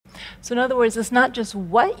So in other words, it's not just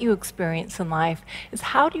what you experience in life, it's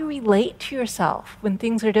how do you relate to yourself when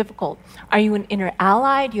things are difficult? Are you an inner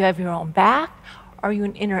ally? Do you have your own back? Are you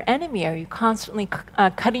an inner enemy? Are you constantly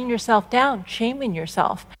cutting yourself down, shaming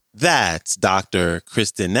yourself? That's Dr.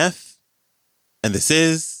 Kristen Neff, and this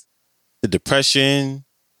is the Depression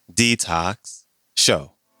Detox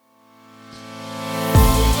Show.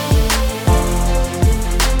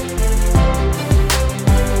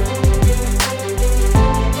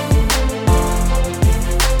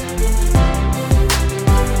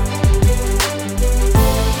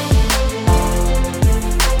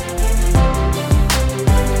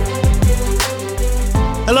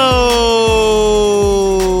 Hello,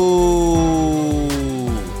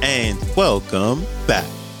 and welcome back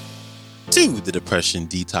to the Depression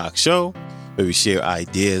Detox Show, where we share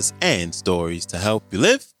ideas and stories to help you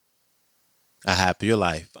live a happier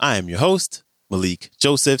life. I am your host, Malik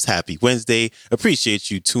Josephs. Happy Wednesday. Appreciate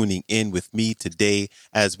you tuning in with me today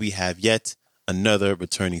as we have yet another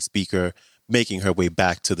returning speaker making her way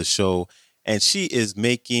back to the show. And she is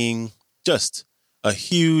making just a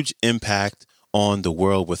huge impact on the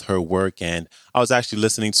world with her work. And I was actually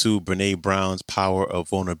listening to Brene Brown's Power of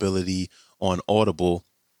Vulnerability on Audible,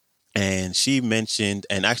 and she mentioned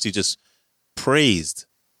and actually just praised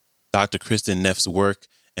Dr. Kristen Neff's work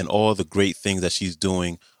and all the great things that she's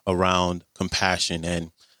doing around compassion.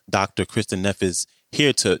 And Dr. Kristen Neff is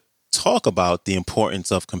here to talk about the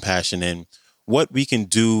importance of compassion and what we can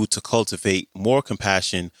do to cultivate more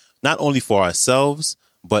compassion, not only for ourselves,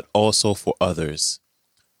 but also for others.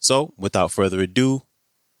 So, without further ado,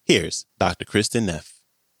 here's Dr. Kristen Neff.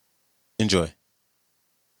 Enjoy.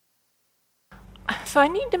 So I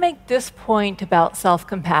need to make this point about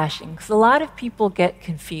self-compassion because a lot of people get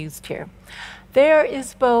confused here. There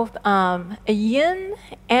is both a yin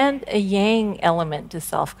and a yang element to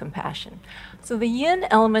self-compassion. So the yin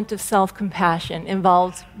element of self-compassion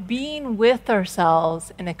involves being with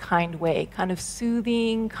ourselves in a kind way, kind of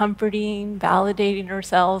soothing, comforting, validating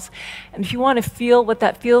ourselves. And if you want to feel what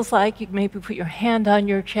that feels like, you can maybe put your hand on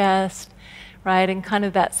your chest, right? And kind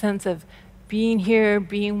of that sense of being here,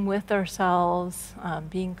 being with ourselves,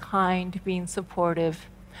 being kind, being supportive.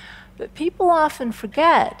 But people often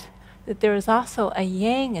forget that there is also a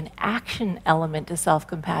yang and action element to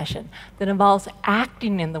self-compassion that involves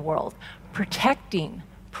acting in the world, protecting,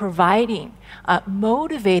 providing,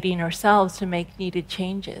 motivating ourselves to make needed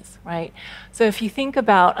changes, right? So if you think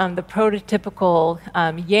about the prototypical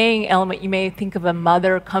yang element, you may think of a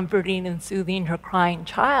mother comforting and soothing her crying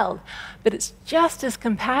child, but it's just as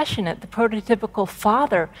compassionate, the prototypical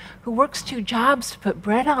father who works 2 jobs to put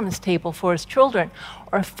bread on his table for his children,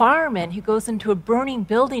 or a fireman who goes into a burning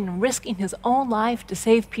building and risking his own life to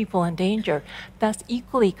save people in danger. That's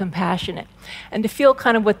equally compassionate. And to feel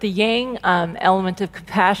kind of what the yang element of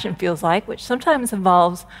compassion feels like, which sometimes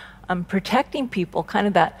involves protecting people, kind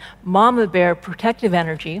of that mama bear protective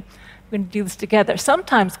energy. We're going to do this together.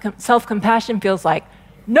 Sometimes self-compassion feels like,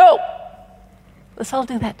 no. Let's all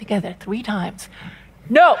do that together 3 times.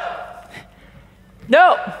 No.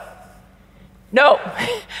 No. No.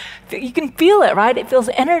 You can feel it, right? It feels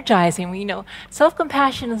energizing.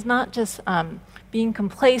 Self-compassion is not just being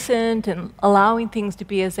complacent and allowing things to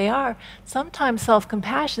be as they are. Sometimes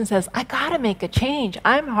self-compassion says, I gotta make a change.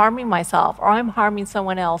 I'm harming myself or I'm harming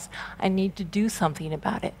someone else. I need to do something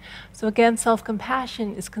about it. So again,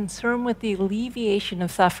 self-compassion is concerned with the alleviation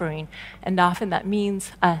of suffering, and often that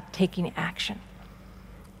means taking action.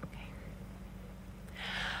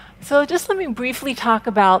 So just let me briefly talk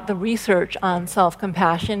about the research on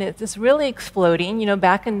self-compassion. It's really exploding.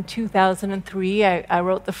 Back in 2003, I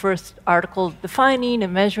wrote the first article defining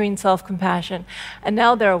and measuring self-compassion, and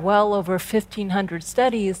now there are well over 1,500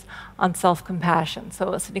 studies on self-compassion.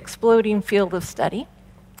 So it's an exploding field of study.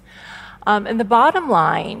 And the bottom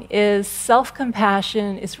line is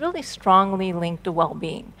self-compassion is really strongly linked to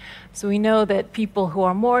well-being. So we know that people who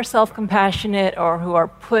are more self-compassionate or who are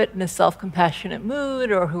put in a self-compassionate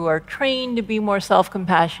mood or who are trained to be more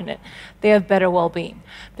self-compassionate, they have better well-being.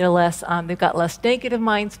 They've got less negative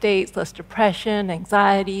mind states, less depression,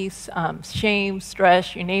 anxiety, shame,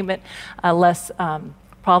 stress, you name it, less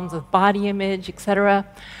problems with body image, etc.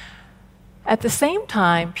 At the same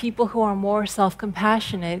time, people who are more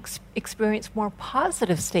self-compassionate experience more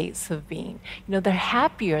positive states of being. They're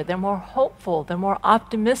happier, they're more hopeful, they're more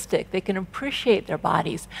optimistic, they can appreciate their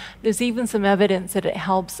bodies. There's even some evidence that it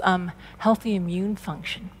helps healthy immune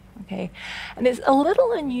function. Okay? And it's a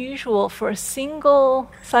little unusual for a single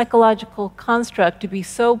psychological construct to be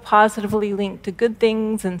so positively linked to good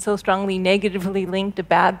things and so strongly negatively linked to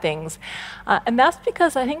bad things. And that's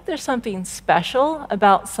because I think there's something special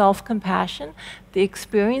about self-compassion, the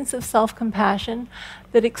experience of self-compassion,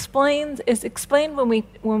 that is explained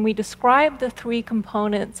when we describe the three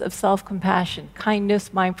components of self-compassion,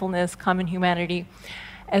 kindness, mindfulness, common humanity,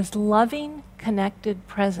 as loving, connected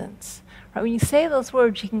presence. Right? When you say those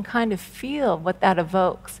words, you can kind of feel what that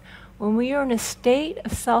evokes. When we are in a state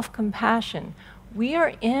of self-compassion, we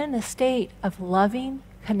are in a state of loving,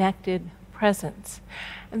 connected presence.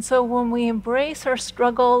 And so when we embrace our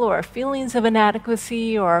struggle or our feelings of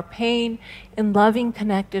inadequacy or our pain in loving,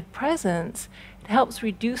 connected presence, it helps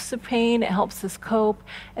reduce the pain, it helps us cope,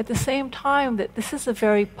 at the same time that this is a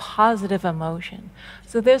very positive emotion.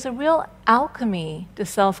 So there's a real alchemy to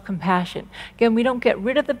self-compassion. Again, we don't get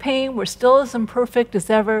rid of the pain, we're still as imperfect as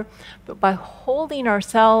ever, but by holding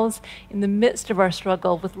ourselves in the midst of our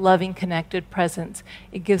struggle with loving, connected presence,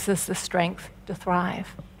 it gives us the strength to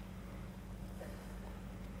thrive.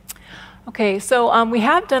 Okay, so we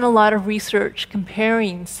have done a lot of research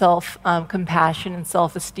comparing self-compassion and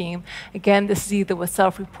self-esteem. Again, this is either with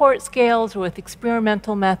self-report scales or with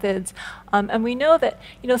experimental methods. And we know that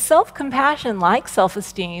self-compassion, like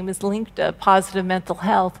self-esteem, is linked to positive mental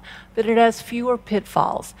health, but it has fewer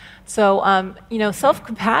pitfalls. So,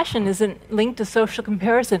 self-compassion isn't linked to social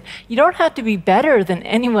comparison. You don't have to be better than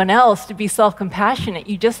anyone else to be self-compassionate.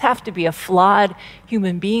 You just have to be a flawed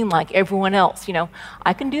human being like everyone else.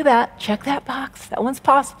 I can do that. Check that box. That one's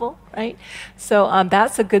possible, right? So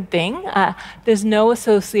that's a good thing. There's no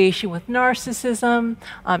association with narcissism.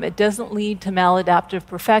 It doesn't lead to maladaptive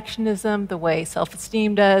perfectionism the way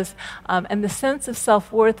self-esteem does. And the sense of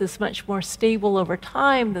self-worth is much more stable over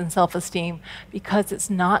time than self-esteem because it's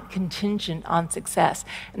not contingent on success.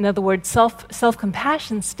 In other words,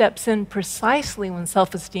 self-compassion steps in precisely when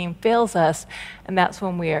self-esteem fails us, and that's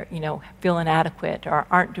when we're, feel inadequate or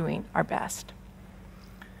aren't doing our best.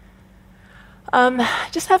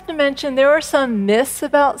 Just have to mention there are some myths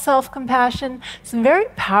about self-compassion, some very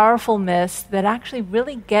powerful myths that actually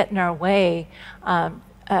really get in our way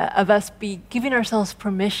of us giving ourselves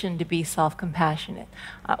permission to be self-compassionate.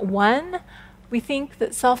 One, we think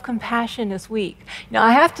that self-compassion is weak.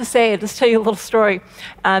 I have to say, I'll just tell you a little story.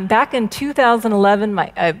 Back in 2011,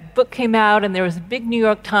 my book came out, and there was a big New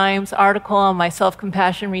York Times article on my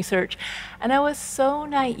self-compassion research, and I was so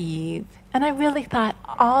naive. And I really thought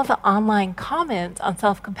all the online comments on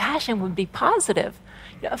self-compassion would be positive.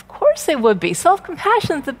 Of course they would be.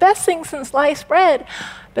 Self-compassion is the best thing since sliced bread.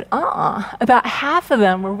 But about half of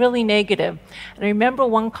them were really negative. And I remember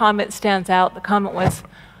one comment stands out. The comment was,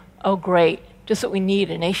 "Oh, great, just what we need,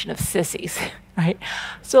 a nation of sissies." Right?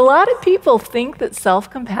 So a lot of people think that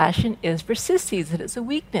self-compassion is for sissies, that it's a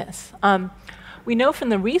weakness. We know from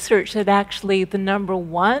the research that actually the number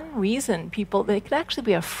one reason they can actually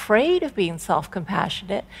be afraid of being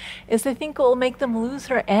self-compassionate is they think it will make them lose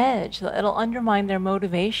their edge, it'll undermine their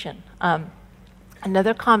motivation.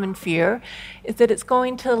 Another common fear is that it's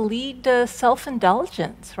going to lead to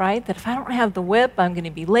self-indulgence, right? That if I don't have the whip, I'm going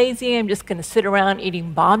to be lazy, I'm just going to sit around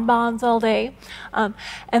eating bonbons all day. And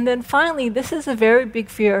then finally, this is a very big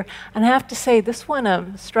fear, and I have to say this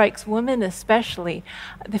one strikes women especially,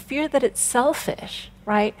 the fear that it's selfish.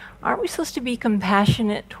 Right? Aren't we supposed to be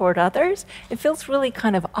compassionate toward others? It feels really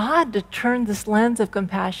kind of odd to turn this lens of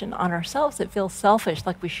compassion on ourselves. It feels selfish,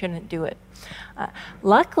 like we shouldn't do it.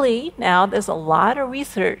 Luckily, now there's a lot of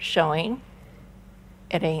research showing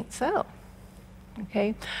it ain't so.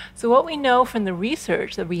 Okay? So what we know from the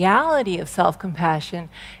research, the reality of self-compassion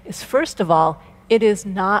is, first of all, it is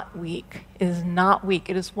not weak. It is not weak.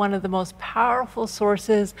 It is one of the most powerful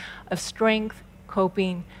sources of strength,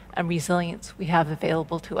 coping, and resilience we have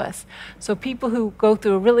available to us. So people who go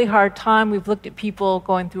through a really hard time, we've looked at people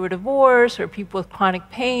going through a divorce or people with chronic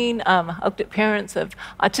pain, looked at parents of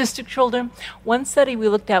autistic children. One study we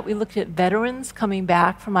looked at veterans coming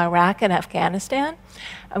back from Iraq and Afghanistan,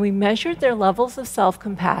 and we measured their levels of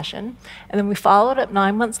self-compassion, and then we followed up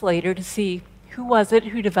 9 months later to see who was it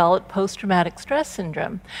who developed post-traumatic stress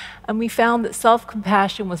syndrome. And we found that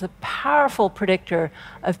self-compassion was a powerful predictor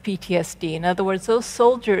of PTSD. In other words, those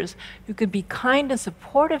soldiers who could be kind and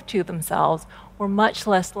supportive to themselves were much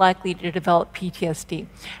less likely to develop PTSD.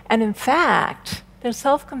 And in fact, their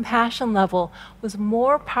self-compassion level was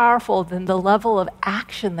more powerful than the level of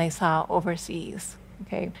action they saw overseas.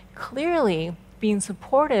 Okay? Clearly, being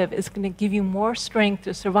supportive is going to give you more strength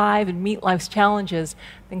to survive and meet life's challenges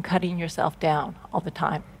than cutting yourself down all the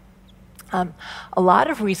time. A lot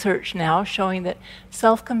of research now showing that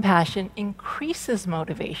self-compassion increases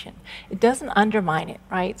motivation. It doesn't undermine it,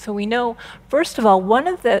 right? So we know, first of all, one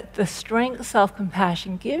of the strengths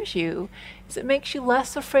self-compassion gives you is it makes you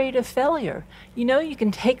less afraid of failure. You know you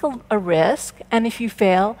can take a risk, and if you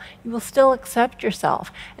fail, you will still accept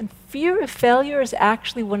yourself. And fear of failure is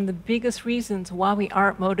actually one of the biggest reasons why we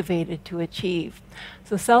aren't motivated to achieve.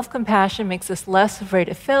 So self-compassion makes us less afraid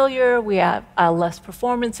of failure. We have less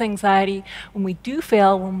performance anxiety. When we do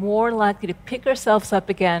fail, we're more likely to pick ourselves up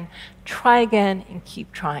again, try again, and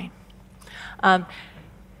keep trying.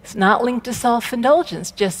 It's not linked to self-indulgence,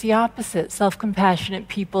 just the opposite. Self-compassionate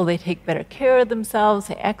people, they take better care of themselves,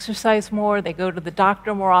 they exercise more, they go to the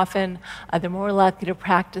doctor more often, they're more likely to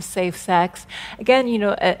practice safe sex. Again,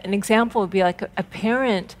 an example would be like a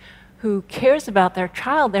parent who cares about their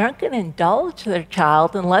child. They aren't going to indulge their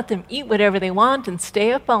child and let them eat whatever they want and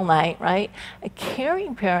stay up all night, right? A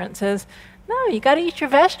caring parent says, no, you got to eat your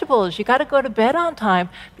vegetables. You got to go to bed on time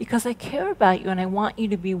because I care about you and I want you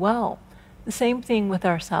to be well. The same thing with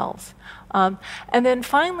ourselves. And then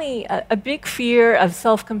finally, a big fear of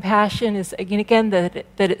self-compassion is, again that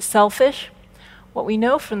it's selfish. What we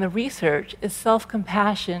know from the research is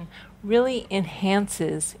self-compassion really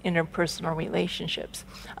enhances interpersonal relationships.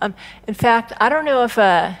 In fact, I don't know if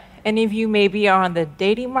any of you maybe are on the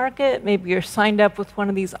dating market. Maybe you're signed up with one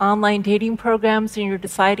of these online dating programs and you're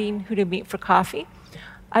deciding who to meet for coffee.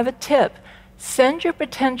 I have a tip. Send your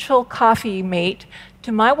potential coffee mate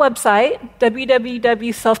to my website,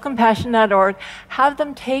 www.selfcompassion.org. Have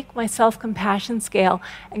them take my self-compassion scale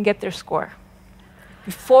and get their score.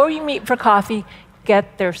 Before you meet for coffee,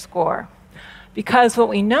 get their score. Because what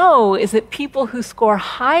we know is that people who score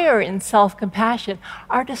higher in self-compassion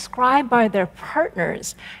are described by their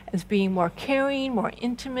partners as being more caring, more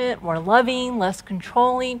intimate, more loving, less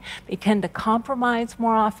controlling. They tend to compromise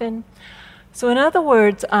more often. So in other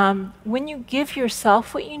words, when you give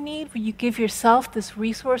yourself what you need, when you give yourself this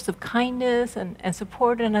resource of kindness and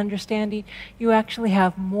support and understanding, you actually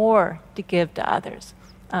have more to give to others.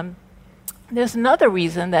 There's another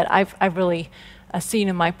reason that I've really seen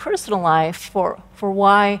in my personal life for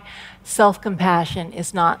why self-compassion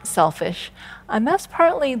is not selfish. And that's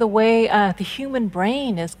partly the way the human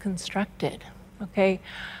brain is constructed, okay?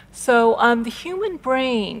 So the human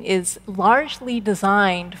brain is largely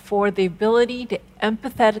designed for the ability to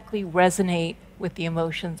empathetically resonate with the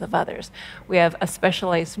emotions of others. We have a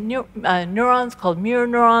specialized neurons called mirror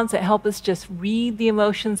neurons that help us just read the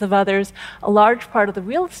emotions of others. A large part of the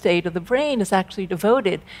real estate of the brain is actually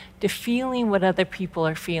devoted to feeling what other people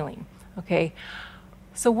are feeling, okay?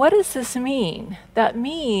 So what does this mean? That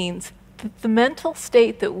means that the mental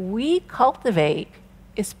state that we cultivate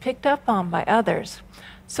is picked up on by others.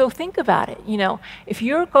 So think about it, if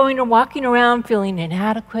you're going or walking around feeling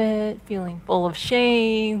inadequate, feeling full of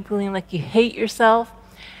shame, feeling like you hate yourself,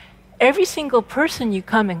 every single person you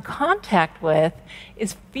come in contact with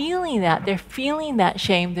is feeling that. They're feeling that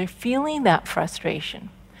shame, they're feeling that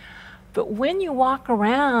frustration. But when you walk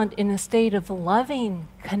around in a state of loving,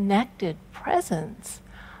 connected presence,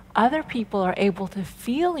 other people are able to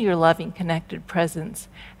feel your loving, connected presence,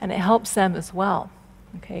 and it helps them as well,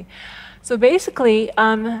 okay? So basically,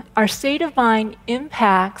 our state of mind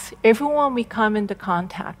impacts everyone we come into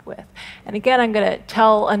contact with. And again, I'm going to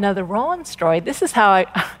tell another Rowan story. This is how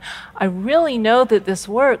I really know that this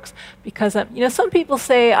works because, some people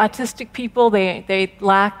say autistic people, they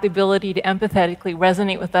lack the ability to empathetically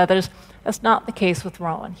resonate with others. That's not the case with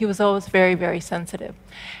Rowan. He was always very, very sensitive.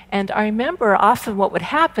 And I remember often what would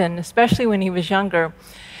happen, especially when he was younger,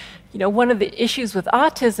 one of the issues with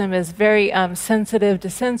autism is very sensitive to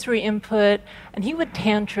sensory input, and he would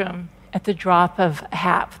tantrum at the drop of a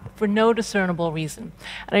hat for no discernible reason.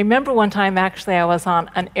 And I remember one time, actually, I was on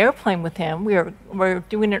an airplane with him. We were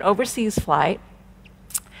doing an overseas flight,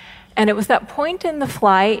 and it was that point in the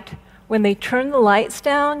flight when they turn the lights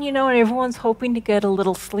down, and everyone's hoping to get a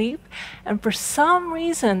little sleep. And for some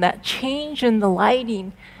reason, that change in the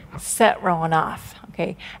lighting set Rowan off,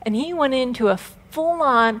 okay? And he went into a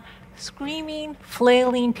full-on screaming,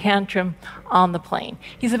 flailing tantrum on the plane.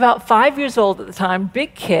 He's about 5 years old at the time,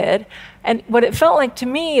 big kid, and what it felt like to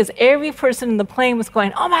me is every person in the plane was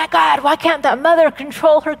going, oh my God, why can't that mother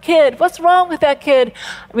control her kid? What's wrong with that kid?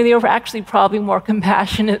 I mean, they were actually probably more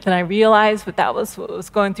compassionate than I realized, but that was what was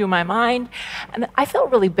going through my mind. And I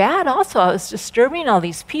felt really bad also. I was disturbing all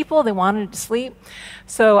these people. They wanted to sleep.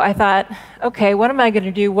 So I thought, okay, what am I going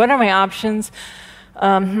to do? What are my options?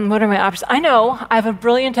 I know, I have a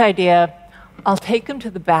brilliant idea. I'll take him to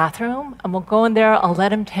the bathroom, and we'll go in there, I'll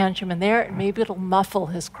let him tantrum in there, and maybe it'll muffle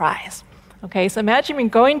his cries. Okay, so imagine me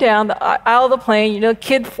going down the aisle of the plane,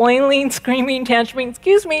 kid flailing, screaming, tantruming,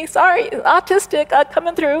 excuse me, sorry, autistic,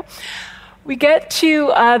 coming through. We get to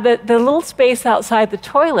the little space outside the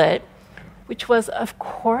toilet, which was, of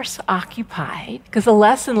course, occupied, because the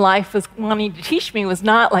lesson life was wanting to teach me was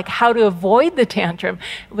not like how to avoid the tantrum,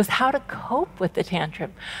 it was how to cope with the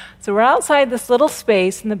tantrum. So we're outside this little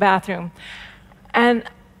space in the bathroom, and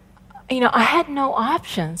I had no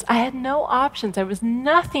options. There was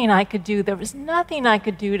nothing I could do. There was nothing I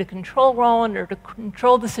could do to control Rowan or to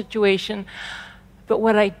control the situation. But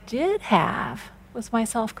what I did have was my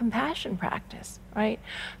self-compassion practice, right?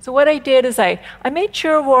 So what I did is I made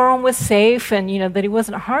sure Rowan was safe and, that he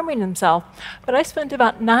wasn't harming himself. But I spent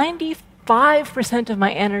about 95% of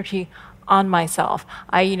my energy on myself.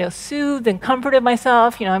 I, soothed and comforted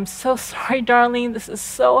myself. I'm so sorry, darling. This is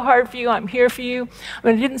so hard for you. I'm here for you.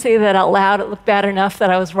 I didn't say that out loud. It looked bad enough that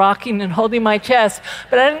I was rocking and holding my chest,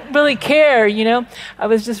 but I didn't really care, I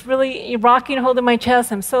was just really rocking and holding my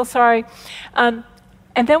chest. I'm so sorry. And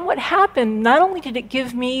then what happened, not only did it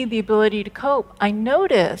give me the ability to cope, I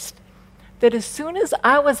noticed that as soon as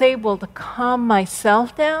I was able to calm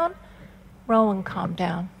myself down, Rowan calmed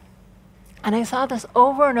down. And I saw this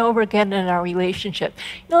over and over again in our relationship.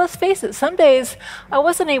 Let's face it, some days I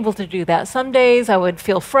wasn't able to do that. Some days I would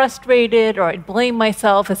feel frustrated or I'd blame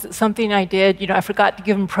myself. Is it something I did? I forgot to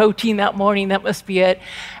give him protein that morning. That must be it.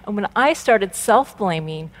 And when I started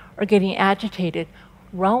self-blaming or getting agitated,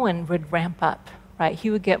 Rowan would ramp up. Right? He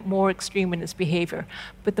would get more extreme in his behavior.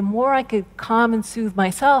 But the more I could calm and soothe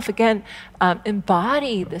myself, again,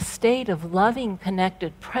 embody the state of loving,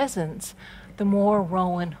 connected presence, the more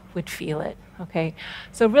Rowan would feel it, okay?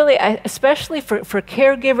 So really, especially for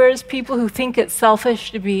caregivers, people who think it's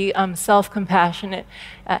selfish to be self-compassionate,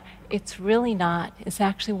 it's really not. It's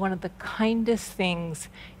actually one of the kindest things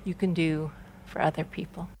you can do for other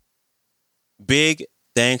people. Big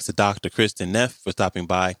thanks to Dr. Kristen Neff for stopping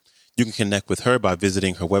by. You can connect with her by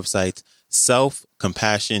visiting her website,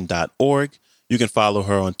 selfcompassion.org. You can follow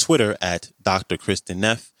her on Twitter at Dr. Kristen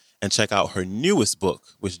Neff and check out her newest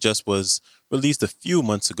book, which just was released a few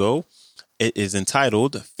months ago. It is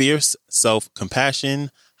entitled Fierce Self-Compassion: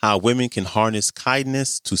 How Women Can Harness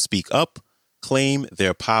Kindness to Speak Up, Claim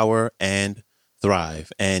Their Power, and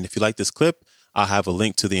Thrive. And if you like this clip, I'll have a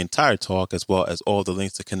link to the entire talk as well as all the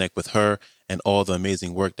links to connect with her and all the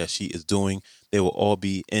amazing work that she is doing. They will all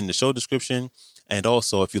be in the show description. And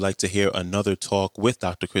also, if you'd like to hear another talk with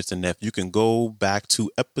Dr. Kristen Neff, you can go back to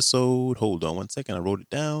episode, hold on one second, I wrote it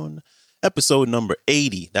down. Episode number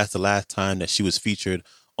 80. That's the last time that she was featured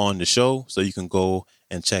on the show. So you can go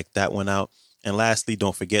and check that one out. And lastly,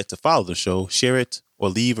 don't forget to follow the show, share it, or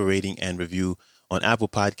leave a rating and review on Apple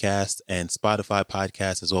Podcasts and Spotify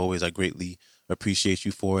Podcasts. As always, I greatly appreciate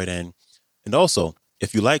you for it. And also,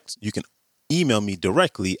 if you liked, you can email me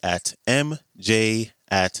directly at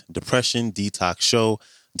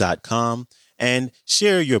mj@depressiondetoxshow.com and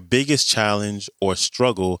share your biggest challenge or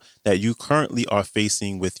struggle that you currently are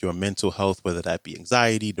facing with your mental health, whether that be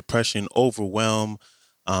anxiety, depression, overwhelm,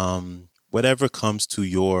 whatever comes to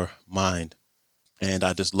your mind. And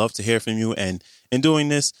I just love to hear from you. And in doing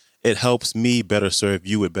this, it helps me better serve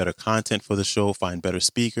you with better content for the show, find better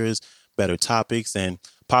speakers, better topics, and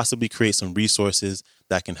possibly create some resources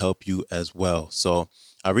that can help you as well. So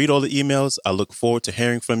I read all the emails. I look forward to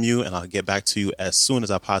hearing from you, and I'll get back to you as soon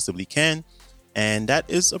as I possibly can. And that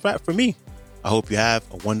is a wrap for me. I hope you have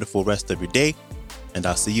a wonderful rest of your day, and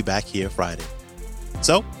I'll see you back here Friday.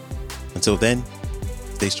 So until then,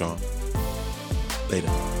 stay strong.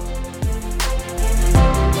 Later.